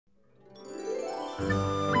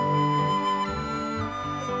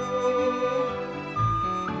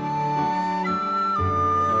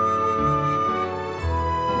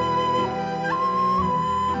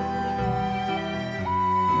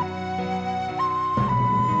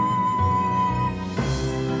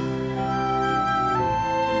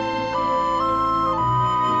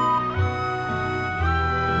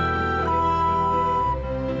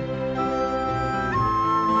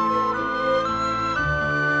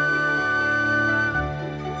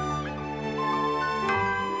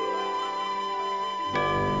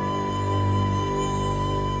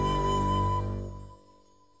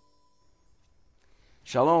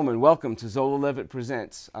Shalom and welcome to Zola Levitt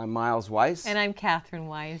Presents. I'm Myles Weiss. And I'm Katharine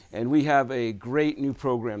Weiss. And we have a great new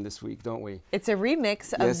program this week, don't we? It's a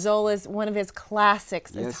remix of Zola's, one of his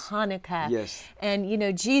classics, is Yes. Hanukkah. Yes. And you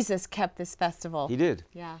know, Jesus kept this festival. He did.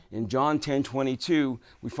 Yeah. In John 10:22,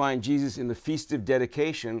 we find Jesus in the Feast of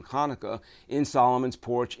Dedication, Hanukkah, in Solomon's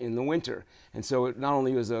porch in the winter. And so it not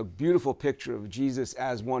only was a beautiful picture of Jesus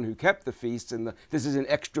as one who kept the feasts, and this is an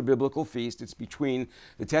extra biblical feast, it's between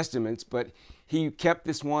the Testaments, but he kept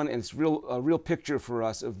this one, and it's a real picture for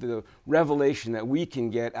us of the revelation that we can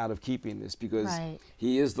get out of keeping this, because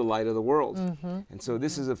he is the light of the world. And so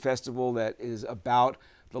this is a festival that is about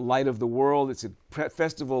the light of the world. It's a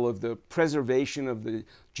festival of the preservation of the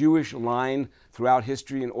Jewish line throughout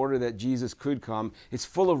history in order that Jesus could come. It's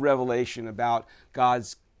full of revelation about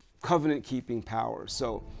God's covenant-keeping power.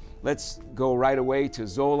 So let's go right away to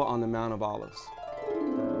Zola on the Mount of Olives.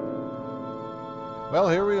 Well,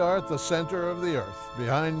 here we are at the center of the earth.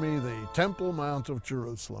 Behind me, the Temple Mount of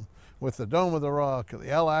Jerusalem, with the Dome of the Rock, the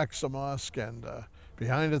Al-Aqsa Mosque, and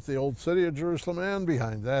behind it, the Old City of Jerusalem, and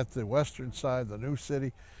behind that, the western side, the New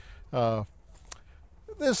City.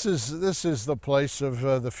 This is the place of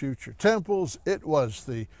the future temples. It was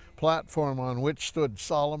the platform on which stood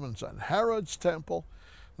Solomon's and Herod's temple,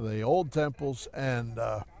 the old temples, and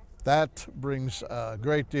that brings a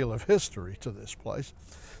great deal of history to this place.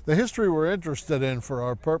 The history we're interested in for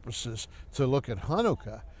our purposes to look at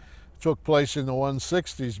Hanukkah took place in the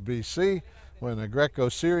 160s BC when a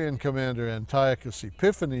Greco-Syrian commander, Antiochus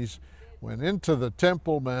Epiphanes, went into the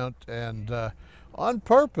Temple Mount and on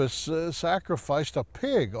purpose sacrificed a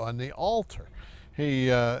pig on the altar. He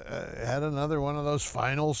had another one of those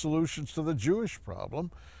final solutions to the Jewish problem,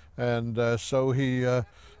 and so he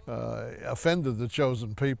offended the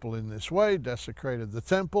chosen people in this way, desecrated the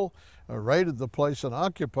temple, raided the place and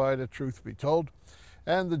occupied it, truth be told.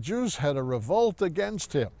 And the Jews had a revolt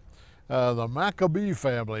against him. The Maccabee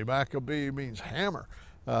family, Maccabee means hammer,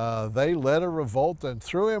 they led a revolt and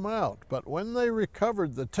threw him out. But when they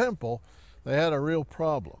recovered the temple, they had a real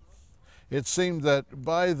problem. It seemed that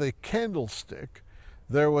by the candlestick,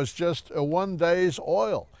 there was just 1 day's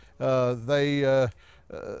oil. They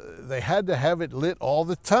had to have it lit all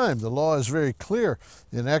the time. The law is very clear.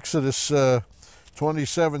 In Exodus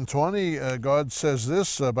 27:20, God says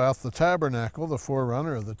this about the tabernacle, the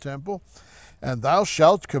forerunner of the temple, "And thou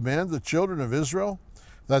shalt command the children of Israel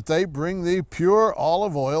that they bring thee pure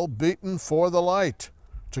olive oil beaten for the light,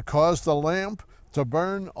 to cause the lamp to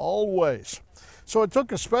burn always." So it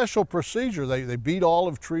took a special procedure. They beat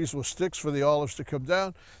olive trees with sticks for the olives to come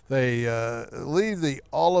down. They leave the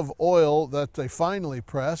olive oil that they finally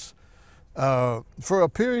press for a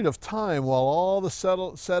period of time while all the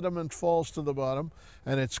sediment falls to the bottom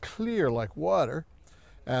and it's clear like water.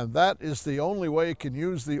 And that is the only way you can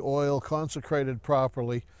use the oil consecrated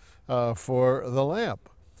properly for the lamp.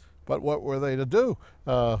 But what were they to do?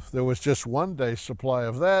 There was just 1 day's supply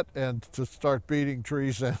of that, and to start beating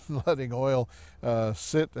trees and letting oil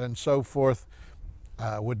sit and so forth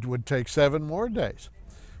would take 7 more days.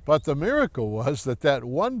 But the miracle was that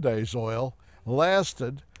 1 day's oil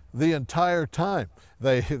lasted the entire time.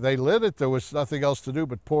 They lit it. There was nothing else to do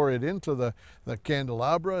but pour it into the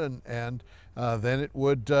candelabra, and then it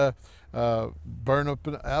would burn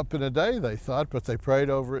up in a day, they thought, but they prayed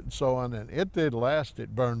over it and so on, and it did last.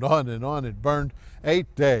 It burned on and on. It burned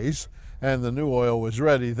 8 days, and the new oil was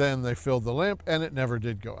ready. Then they filled the lamp, and it never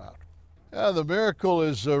did go out. The miracle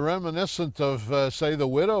is reminiscent of, say, the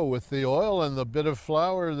widow with the oil and the bit of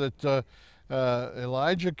flour that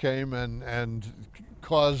Elijah came and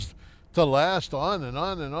caused to last on and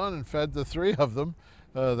on and on and fed the 3 of them.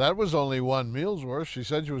 That was only 1 meal's worth. She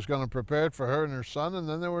said she was going to prepare it for her and her son, and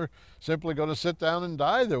then they were simply going to sit down and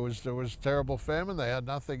die. There was terrible famine. They had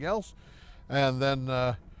nothing else. And then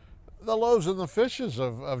the loaves and the fishes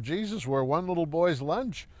of Jesus were one little boy's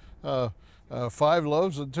lunch. 5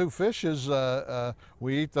 loaves and 2 fishes.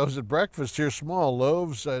 We eat those at breakfast here, small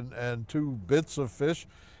loaves and 2 bits of fish.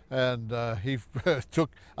 And he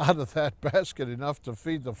took out of that basket enough to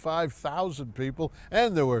feed the 5,000 people,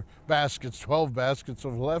 and there were 12 baskets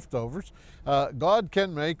of leftovers. God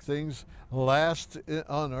can make things last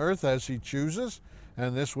on earth as he chooses,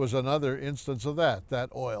 and this was another instance of that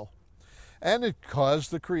oil. And it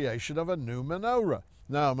caused the creation of a new menorah.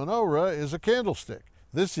 Now, a menorah is a candlestick.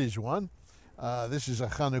 This is one. This is a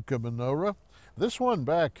Hanukkah menorah. This one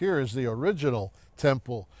back here is the original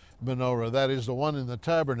temple menorah. That is the one in the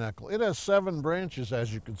tabernacle. It has 7 branches,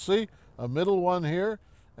 as you can see, a middle one here,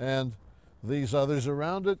 and these others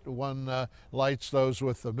around it. One lights those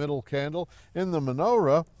with the middle candle. In the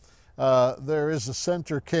menorah, there is a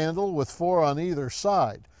center candle with 4 on either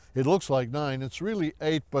side. It looks like 9. It's really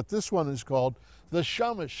 8, but this one is called the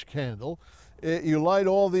Shamash candle. You light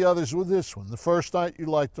all the others with this one. The first night you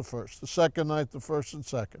light the first, the second night the first and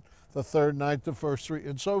second, the third night the first 3,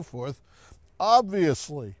 and so forth.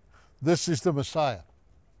 Obviously, this is the Messiah.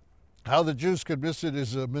 How the Jews could miss it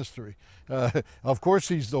is a mystery. Of course,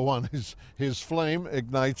 he's the one. His flame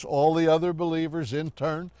ignites all the other believers in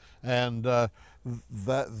turn, and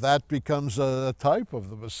that becomes a type of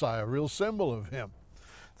the Messiah, a real symbol of him.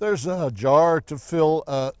 There's a jar to fill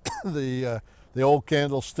the old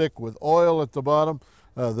candlestick with oil at the bottom.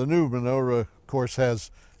 The new menorah, of course, has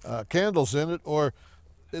candles in it, or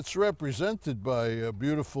it's represented by a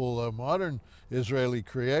beautiful modern Israeli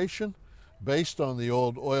creation based on the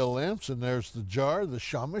old oil lamps, and there's the jar, the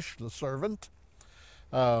shamash, the servant.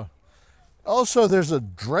 Also, there's a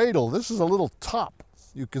dreidel. This is a little top.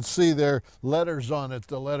 You can see there letters on it.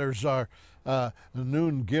 The letters are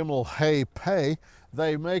Nun, Gimel, Hey, Pei.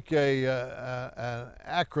 They make an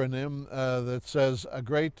acronym that says a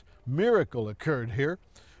great miracle occurred here.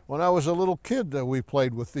 When I was a little kid, we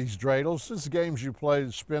played with these dreidels. These games you play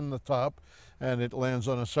to spin the top, and it lands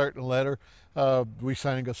on a certain letter. We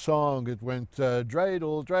sang a song. It went,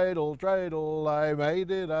 dreidel, dreidel, dreidel, I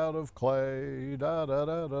made it out of clay, da da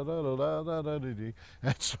da da da da da da da,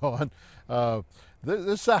 and so on.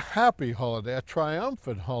 This is a happy holiday, a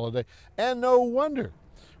triumphant holiday, and no wonder.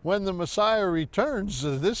 When the Messiah returns,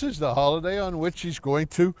 this is the holiday on which he's going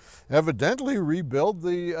to evidently rebuild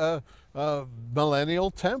the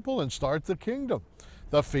millennial temple and start the kingdom,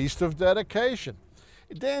 the Feast of Dedication.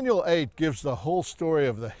 Daniel 8 gives the whole story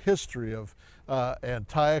of the history of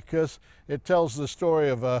Antiochus. It tells the story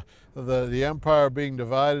of the empire being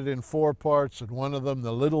divided in 4 parts, and one of them,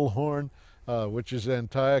 the little horn, which is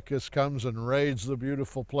Antiochus, comes and raids the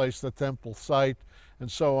beautiful place, the temple site,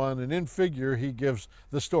 and so on. And in figure, he gives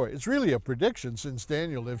the story. It's really a prediction, since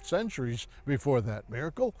Daniel lived centuries before that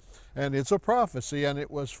miracle, and it's a prophecy, and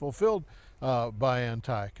it was fulfilled by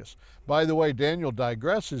Antiochus. By the way, Daniel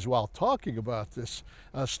digresses while talking about this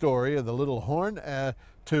story of the little horn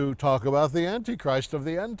to talk about the Antichrist of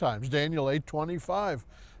the end times. Daniel 8:25,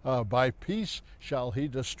 by peace shall he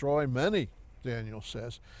destroy many, Daniel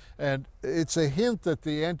says. And it's a hint that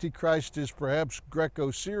the Antichrist is perhaps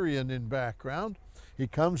Greco-Syrian in background. He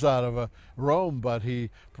comes out of Rome, but he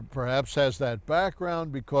perhaps has that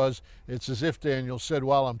background because it's as if Daniel said,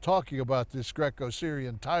 while I'm talking about this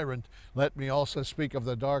Greco-Syrian tyrant, let me also speak of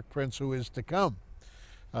the dark prince who is to come.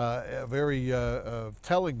 A very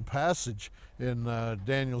telling passage in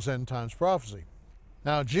Daniel's end times prophecy.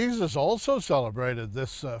 Now, Jesus also celebrated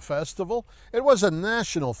this festival. It was a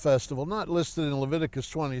national festival, not listed in Leviticus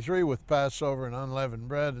 23 with Passover and unleavened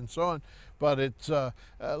bread and so on, but it's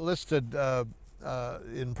listed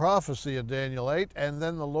in prophecy in Daniel 8, and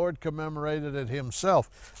then the Lord commemorated it himself.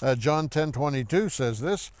 John 10:22 says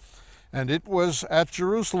this, and it was at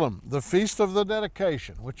Jerusalem, the feast of the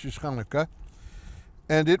dedication, which is Hanukkah,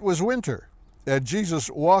 and it was winter, and Jesus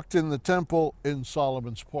walked in the temple in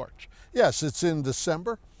Solomon's porch. Yes, it's in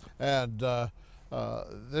December, and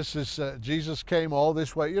this is, Jesus came all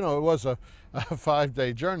this way. You know, it was a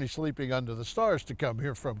 5-day journey, sleeping under the stars, to come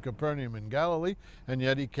here from Capernaum in Galilee, and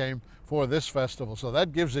yet he came for this festival, so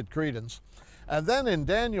that gives it credence. And then in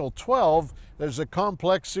Daniel 12, there's a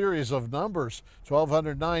complex series of numbers,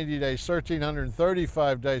 1,290 days,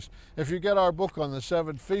 1,335 days. If you get our book on the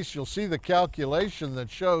 7 feasts, you'll see the calculation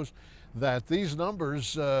that shows that these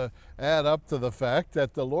numbers add up to the fact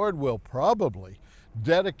that the Lord will probably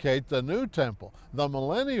dedicate the new temple, the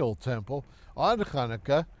millennial temple, on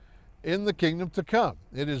Hanukkah in the kingdom to come.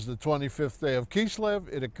 It is the 25th day of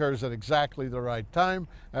Kislev. It occurs at exactly the right time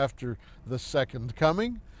after the second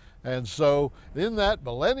coming. And so in that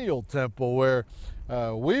millennial temple where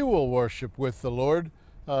we will worship with the Lord,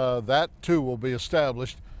 that too will be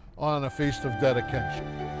established on a feast of dedication.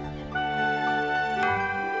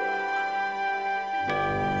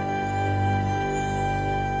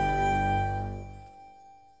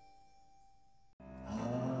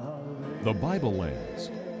 The Bible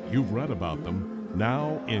lands. You've read about them.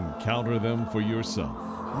 Now encounter them for yourself.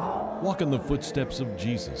 Walk in the footsteps of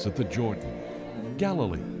Jesus at the Jordan,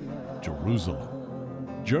 Galilee,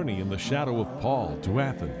 Jerusalem. Journey in the shadow of Paul to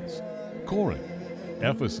Athens, Corinth,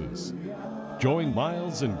 Ephesus. Join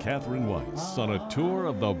Myles and Katharine Weiss on a tour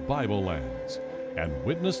of the Bible lands and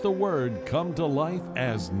witness the Word come to life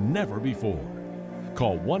as never before.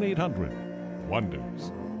 Call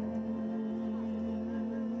 1-800-WONDERS.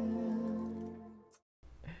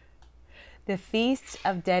 The Feast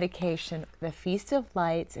of Dedication, the Feast of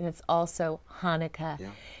Lights, and it's also Hanukkah. Yeah.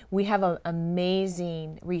 We have an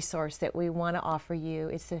amazing resource that we want to offer you.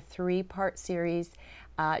 It's a 3-part series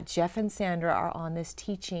Jeff and Sandra are on this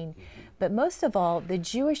teaching. But most of all, the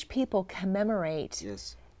Jewish people commemorate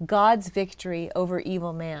God's victory over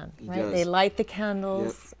evil man. Right? They light the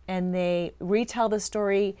candles and they retell the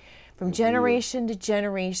story from generation to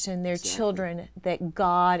generation, their children, that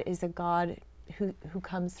God is a God who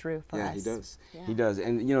comes through for us. Yeah, he does. Yeah. He does.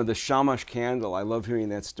 And you know, the shamash candle, I love hearing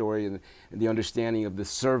that story and the understanding of the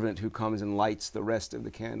servant who comes and lights the rest of the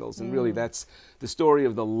candles. And really that's the story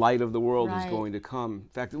of the light of the world is going to come. In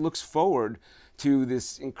fact, it looks forward to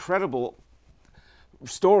this incredible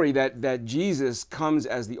story that Jesus comes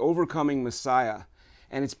as the overcoming Messiah.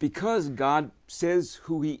 And it's because God says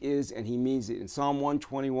who he is and he means it. In Psalm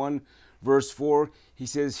 121, verse 4, he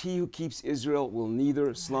says, he who keeps Israel will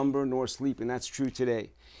neither slumber nor sleep. And that's true today.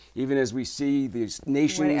 Even as we see these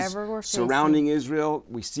nations surrounding Israel,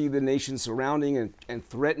 we see the nations surrounding and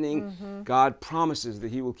threatening, God promises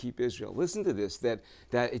that he will keep Israel. Listen to this, that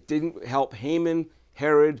it didn't help Haman,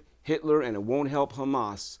 Herod, Hitler, and it won't help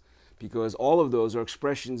Hamas, because all of those are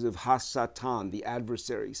expressions of Has-Satan, the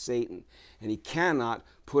adversary, Satan. And he cannot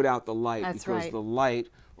put out the light because the light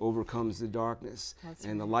overcomes the darkness.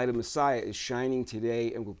 And the light of Messiah is shining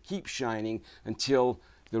today and will keep shining until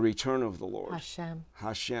the return of the Lord.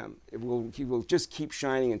 Hashem. He will just keep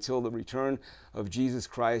shining until the return of Jesus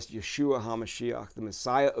Christ, Yeshua HaMashiach, the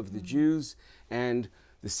Messiah of the Jews and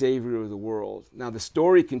the Savior of the world. Now the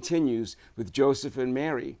story continues with Joseph and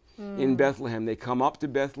Mary in Bethlehem. They come up to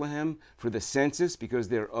Bethlehem for the census because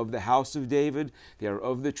they're of the house of David, they're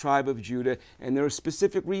of the tribe of Judah, and there are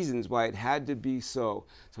specific reasons why it had to be so.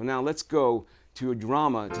 So now let's go to a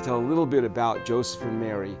drama to tell a little bit about Joseph and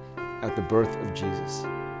Mary at the birth of Jesus.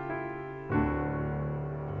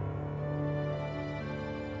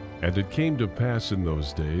 And it came to pass in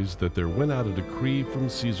those days that there went out a decree from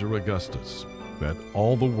Caesar Augustus, that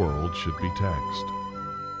all the world should be taxed.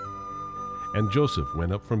 And Joseph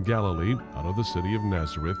went up from Galilee out of the city of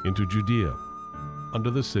Nazareth into Judea,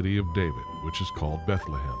 unto the city of David, which is called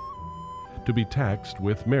Bethlehem, to be taxed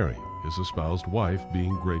with Mary, his espoused wife,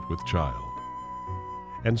 being great with child.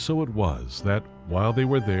 And so it was that while they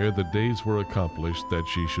were there, the days were accomplished that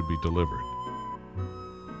she should be delivered.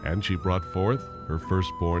 And she brought forth her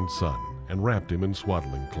firstborn son, and wrapped him in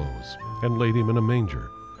swaddling clothes, and laid him in a manger,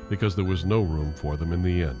 because there was no room for them in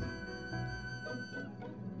the inn.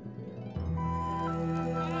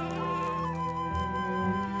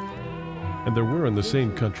 And there were in the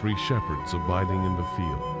same country shepherds abiding in the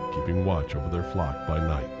field, keeping watch over their flock by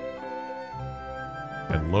night.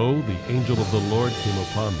 And lo, the angel of the Lord came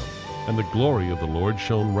upon them, and the glory of the Lord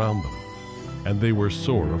shone round them, and they were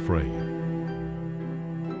sore afraid.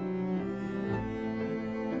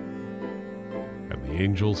 And the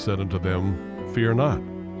angel said unto them, Fear not,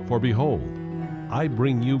 for behold, I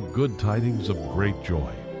bring you good tidings of great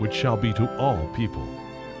joy, which shall be to all people.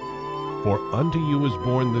 For unto you is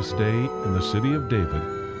born this day in the city of David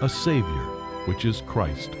a Savior, which is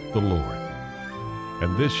Christ the Lord.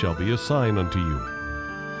 And this shall be a sign unto you.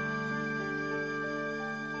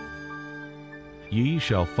 Ye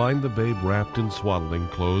shall find the babe wrapped in swaddling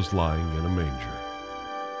clothes, lying in a manger.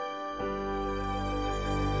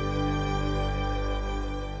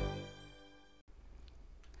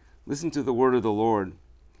 Listen to the word of the Lord.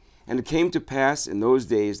 And it came to pass in those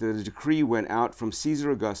days that a decree went out from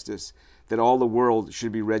Caesar Augustus that all the world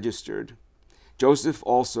should be registered. Joseph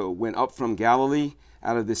also went up from Galilee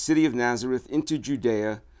out of the city of Nazareth into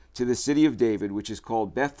Judea to the city of David, which is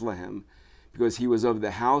called Bethlehem, because he was of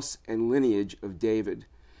the house and lineage of David,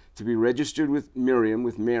 to be registered with Miriam,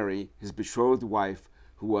 with Mary, his betrothed wife,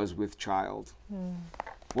 who was with child.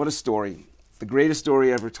 What a story. The greatest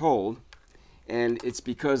story ever told. And it's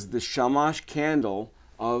because the shamash candle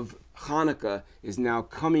of Hanukkah is now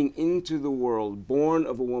coming into the world, born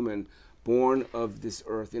of a woman, born of this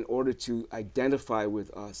earth, in order to identify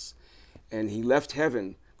with us. And he left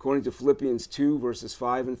heaven, according to Philippians 2, verses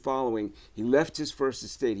 5 and following. He left his first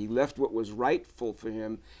estate. He left what was rightful for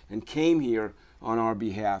him and came here on our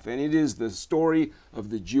behalf. And it is the story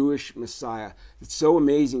of the Jewish Messiah. It's so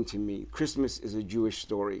amazing to me. Christmas is a Jewish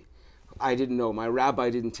story. I didn't know. My rabbi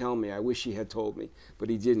didn't tell me. I wish he had told me, but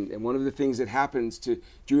he didn't. And one of the things that happens to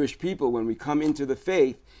Jewish people when we come into the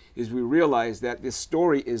faith is we realize that this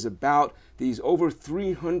story is about these over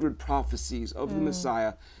 300 prophecies of the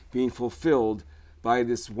Messiah being fulfilled by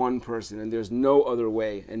this one person. And there's no other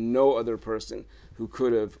way and no other person who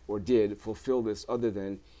could have or did fulfill this other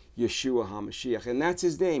than Yeshua HaMashiach. And that's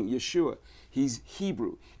his name, Yeshua. He's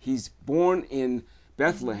Hebrew. He's born in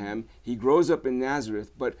Bethlehem. He grows up in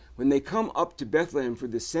Nazareth, but when they come up to Bethlehem for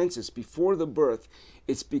the census before the birth,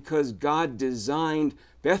 it's because God designed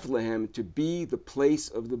Bethlehem to be the place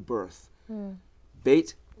of the birth.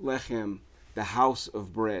 Beit Lechem, the house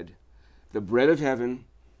of bread. The bread of heaven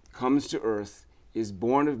comes to earth, is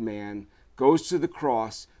born of man, goes to the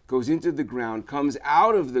cross, goes into the ground, comes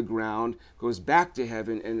out of the ground, goes back to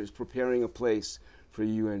heaven, and is preparing a place for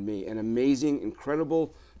you and me. An amazing,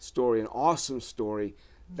 incredible story, an awesome story.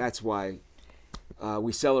 That's why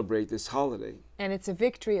we celebrate this holiday. And it's a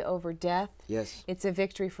victory over death. Yes. It's a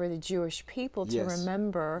victory for the Jewish people to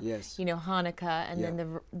remember, you know, Hanukkah and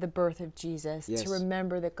then the birth of Jesus, to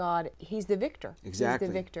remember that God, He's the victor. Exactly.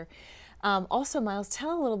 He's the victor. Also, Myles,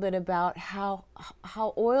 tell a little bit about how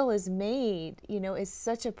oil is made. You know, it's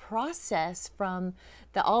such a process from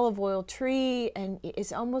the olive oil tree, and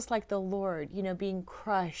it's almost like the Lord, you know, being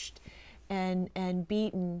crushed and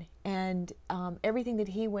beaten, and everything that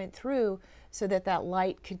He went through so that that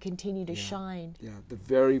light could continue to shine. Yeah, the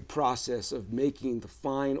very process of making the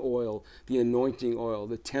fine oil, the anointing oil,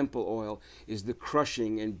 the temple oil, is the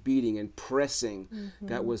crushing and beating and pressing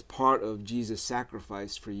that was part of Jesus'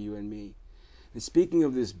 sacrifice for you and me. And speaking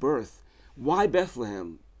of this birth, why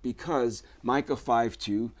Bethlehem? Because Micah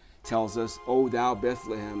 5:2 tells us, O thou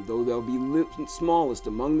Bethlehem, though thou be smallest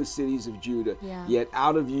among the cities of Judah, yet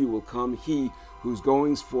out of you will come he whose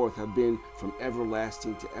goings forth have been from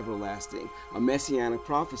everlasting to everlasting. A messianic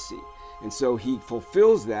prophecy. And so he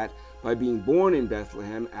fulfills that by being born in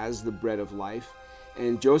Bethlehem as the bread of life.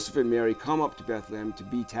 And Joseph and Mary come up to Bethlehem to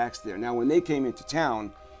be taxed there. Now, when they came into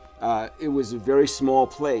town, it was a very small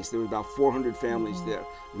place. There were about 400 families there.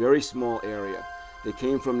 Very small area. They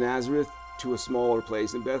came from Nazareth to a smaller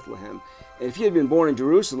place in Bethlehem. And if he had been born in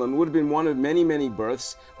Jerusalem, it would have been one of many, many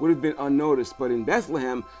births, would have been unnoticed. But in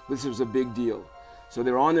Bethlehem, this was a big deal. So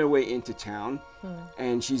they're on their way into town,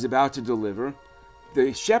 and she's about to deliver.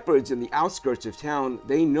 The shepherds in the outskirts of town,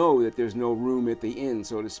 they know that there's no room at the inn,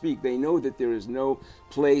 so to speak. They know that there is no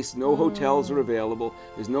place, no hotels are available.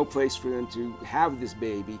 There's no place for them to have this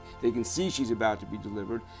baby. They can see she's about to be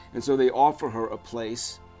delivered. And so they offer her a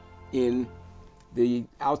place in the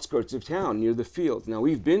outskirts of town, near the fields. Now,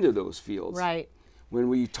 we've been to those fields. Right. When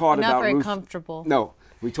we taught about not very Ruth, comfortable. No,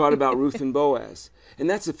 we taught about Ruth and Boaz. And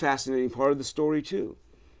that's a fascinating part of the story, too.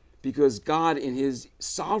 Because God, in His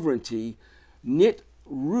sovereignty, knit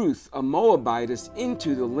Ruth, a Moabitess,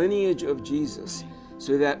 into the lineage of Jesus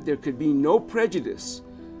so that there could be no prejudice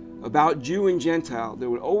about Jew and Gentile. There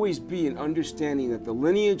would always be an understanding that the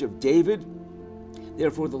lineage of David,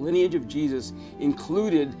 therefore the lineage of Jesus,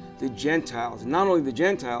 included the Gentiles. Not only the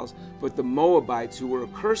Gentiles, but the Moabites, who were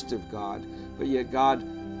accursed of God, but yet God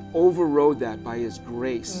overrode that by His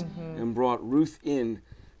grace and brought Ruth in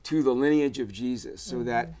to the lineage of Jesus so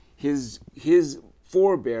that his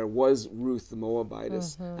forebear was Ruth the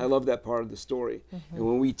Moabitess. I love that part of the story. And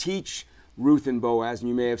when we teach Ruth and Boaz, and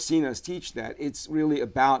you may have seen us teach that, it's really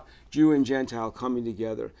about Jew and Gentile coming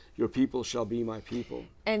together. Your people shall be my people.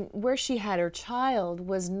 And where she had her child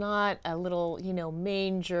was not a little, you know,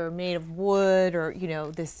 manger made of wood or, you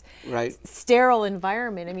know, this sterile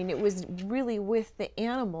environment. I mean, it was really with the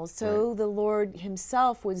animals. So the Lord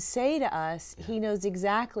Himself would say to us, He knows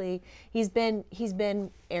exactly, He's been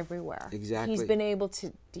everywhere. Exactly. He's been able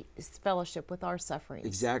to fellowship with our sufferings.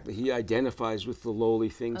 Exactly. He identifies with the lowly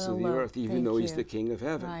things of the earth, even though He's the King of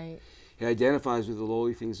heaven. Right. He identifies with the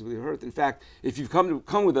lowly things of the earth. In fact, if you've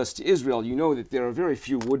come with us to Israel, you know that there are very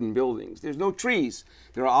few wooden buildings. There's no trees.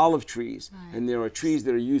 There are olive trees, and there are trees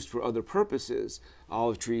that are used for other purposes.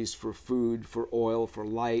 Olive trees for food, for oil, for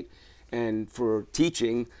light, and for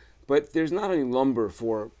teaching. But there's not any lumber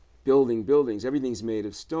for building buildings. Everything's made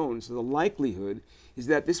of stone. So the likelihood is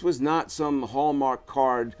that this was not some Hallmark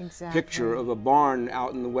card picture of a barn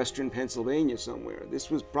out in the western Pennsylvania somewhere.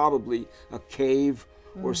 This was probably a cave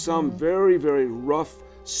or some very, very rough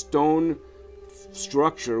stone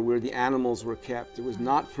structure where the animals were kept. It was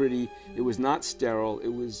not pretty, it was not sterile, it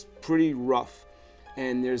was pretty rough.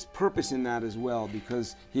 And there's purpose in that as well,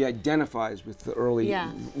 because He identifies with the early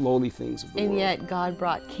lowly things of the world. And yet God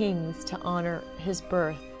brought kings to honor His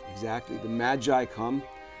birth. Exactly. The Magi come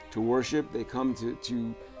to worship, they come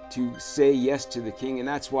to say yes to the king, and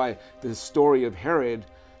that's why the story of Herod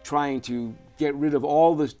trying to get rid of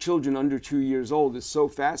all the children under 2 years old is so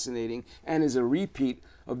fascinating, and is a repeat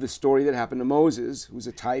of the story that happened to Moses, who's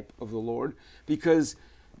a type of the Lord, because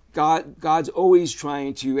God's always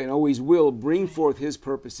trying to and always will bring forth His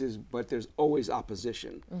purposes, but there's always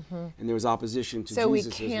opposition. And there was opposition to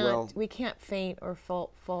Jesus as well. So we can't faint or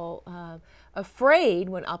fall afraid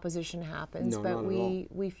when opposition happens, but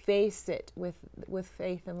we face it with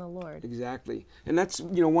faith in the Lord. Exactly. And that's,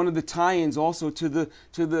 you know, one of the tie-ins also to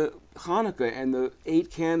the Hanukkah and the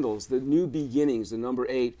 8 candles, the new beginnings. The number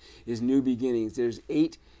 8 is new beginnings. There's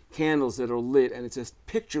 8 candles that are lit, and it's a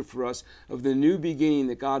picture for us of the new beginning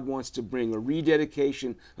that God wants to bring, a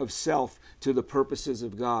rededication of self to the purposes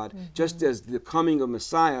of God, just as the coming of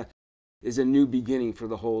Messiah is a new beginning for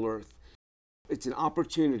the whole earth. It's an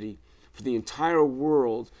opportunity for the entire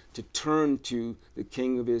world to turn to the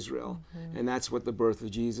King of Israel, and that's what the birth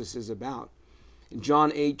of Jesus is about. In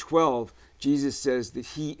John 8:12, Jesus says that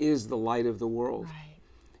he is the light of the world. Right.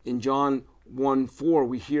 In John 1:4,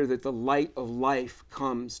 we hear that the light of life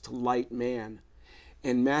comes to light man.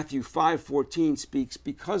 And Matthew 5:14 speaks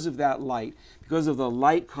because of that light, because of the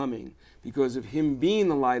light coming, because of him being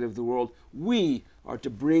the light of the world, we are to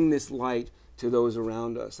bring this light to those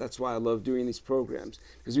around us. That's why I love doing these programs,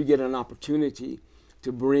 because we get an opportunity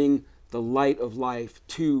to bring the light of life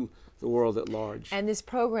to the world at large. And this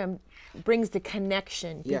program brings the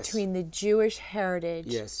connection between the Jewish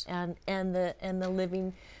heritage and the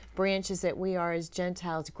living branches that we are as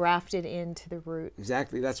Gentiles, grafted into the root.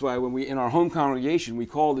 Exactly. That's why when we, in our home congregation, we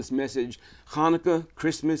call this message Hanukkah,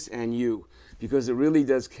 Christmas, and You, because it really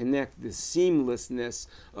does connect the seamlessness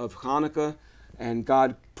of Hanukkah and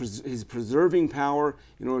God, his preserving power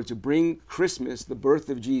in order to bring Christmas, the birth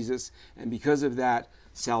of Jesus, and because of that,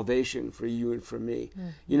 salvation for you and for me.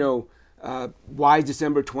 You know, why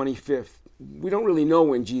December 25th? We don't really know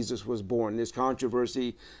when Jesus was born. There's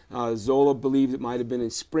controversy. Zola believed it might have been in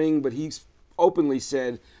spring, but he's openly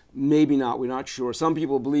said, maybe not, we're not sure. Some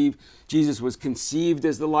people believe Jesus was conceived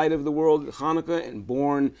as the light of the world at Hanukkah and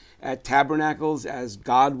born at Tabernacles as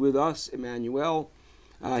God with us, Emmanuel.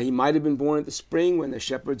 He might have been born at the spring when the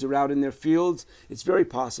shepherds are out in their fields. It's very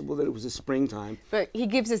possible that it was a springtime. But he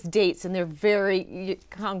gives us dates, and they're very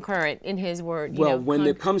concurrent in his word. Well, when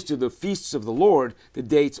it comes to the feasts of the Lord, the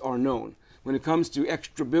dates are known. When it comes to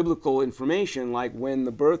extra biblical information, like when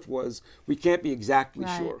the birth was, we can't be exactly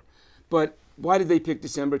sure. But why did they pick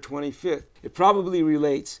December 25th? It probably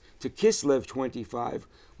relates to Kislev 25,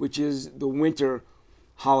 which is the winter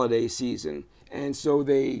holiday season. And so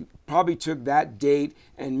they probably took that date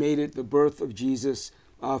and made it the birth of Jesus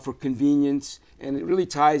for convenience. And it really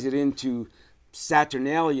ties it into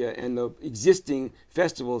Saturnalia and the existing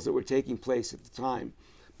festivals that were taking place at the time.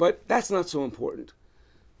 But that's not so important.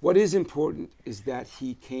 What is important is that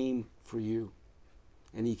he came for you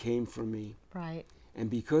and he came for me. Right. And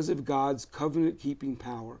because of God's covenant-keeping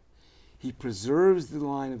power, he preserves the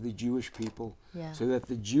line of the Jewish people so that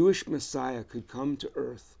the Jewish Messiah could come to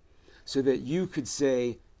earth, so that you could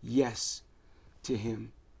say yes to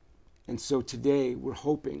him. And so today we're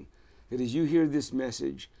hoping that as you hear this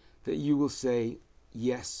message, that you will say,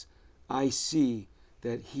 yes, I see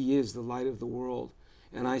that he is the light of the world.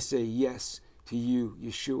 And I say yes to you,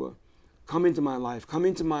 Yeshua. Come into my life. Come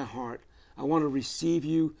into my heart. I want to receive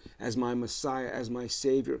you as my Messiah, as my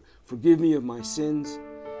Savior. Forgive me of my sins.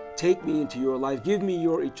 Take me into your life. Give me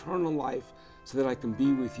your eternal life so that I can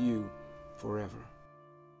be with you forever.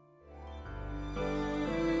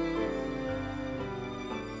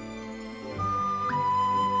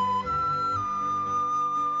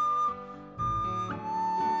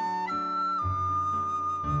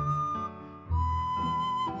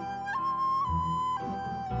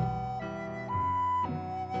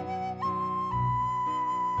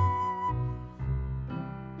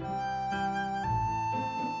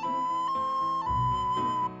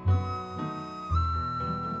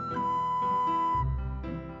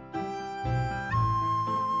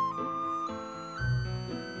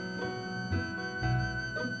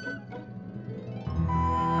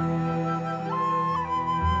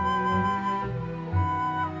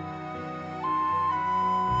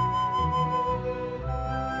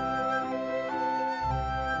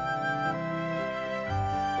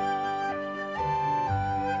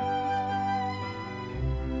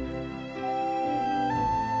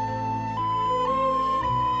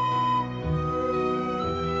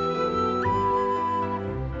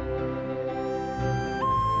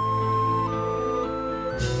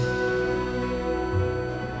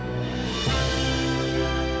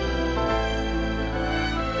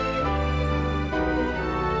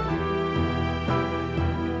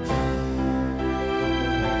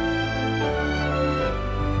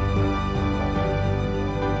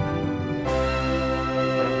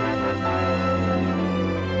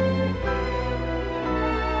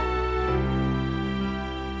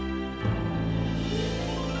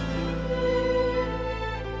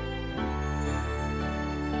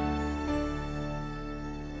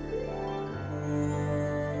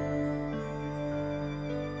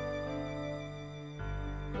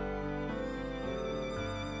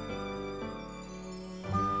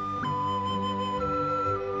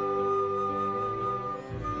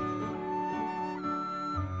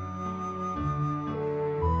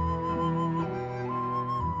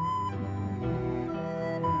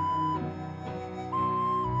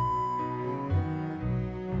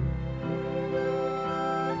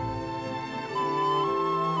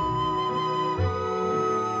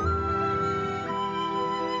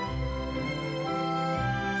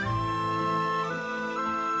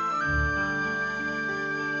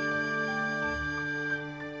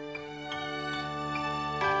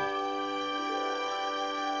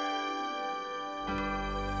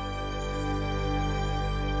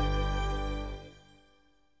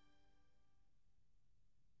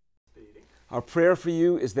 Our prayer for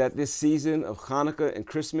you is that this season of Hanukkah and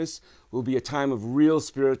Christmas will be a time of real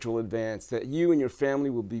spiritual advance, that you and your family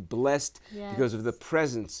will be blessed because of the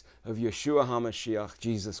presence of Yeshua HaMashiach,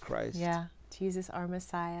 Jesus Christ. Yeah, Jesus our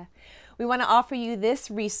Messiah. We want to offer you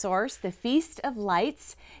this resource, the Feast of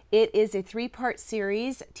Lights. It is a 3-part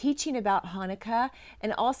series teaching about Hanukkah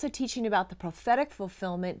and also teaching about the prophetic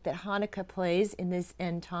fulfillment that Hanukkah plays in these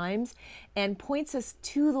end times and points us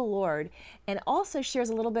to the Lord, and also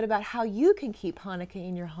shares a little bit about how you can keep Hanukkah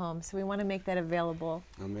in your home. So we want to make that available.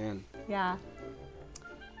 Amen. Yeah.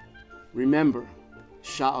 Remember,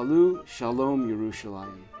 Sha'alu Shalom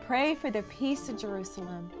Yerushalayim. Pray for the peace of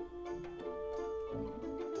Jerusalem.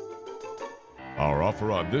 Our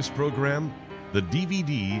offer on this program, the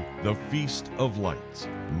DVD, The Feast of Lights.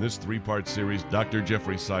 In this 3-part series, Dr.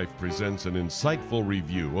 Jeffrey Seif presents an insightful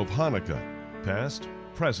review of Hanukkah, past,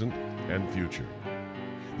 present, and future.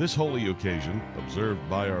 This holy occasion, observed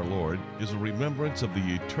by our Lord, is a remembrance of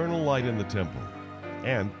the eternal light in the temple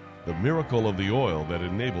and the miracle of the oil that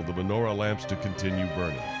enabled the menorah lamps to continue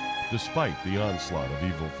burning, despite the onslaught of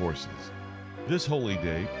evil forces. This holy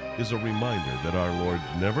day is a reminder that our Lord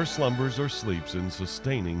never slumbers or sleeps in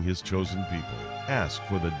sustaining His chosen people. Ask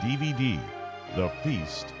for the DVD, The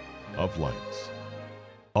Feast of Lights.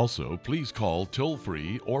 Also, please call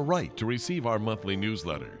toll-free or write to receive our monthly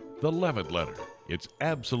newsletter, The Levitt Letter. It's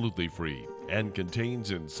absolutely free and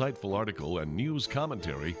contains insightful article and news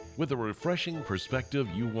commentary with a refreshing perspective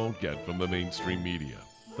you won't get from the mainstream media.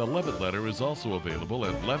 The Levitt Letter is also available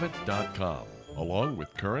at levitt.com, along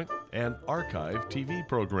with current and archive TV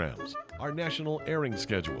programs, our national airing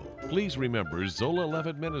schedule. Please remember, Zola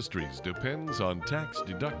Levitt Ministries depends on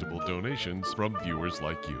tax-deductible donations from viewers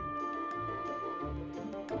like you.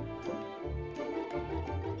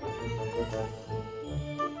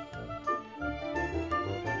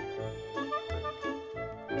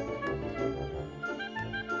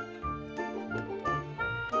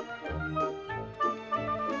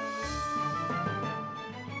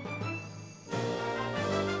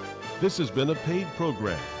 This has been a paid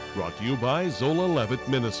program brought to you by Zola Levitt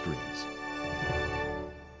Ministries.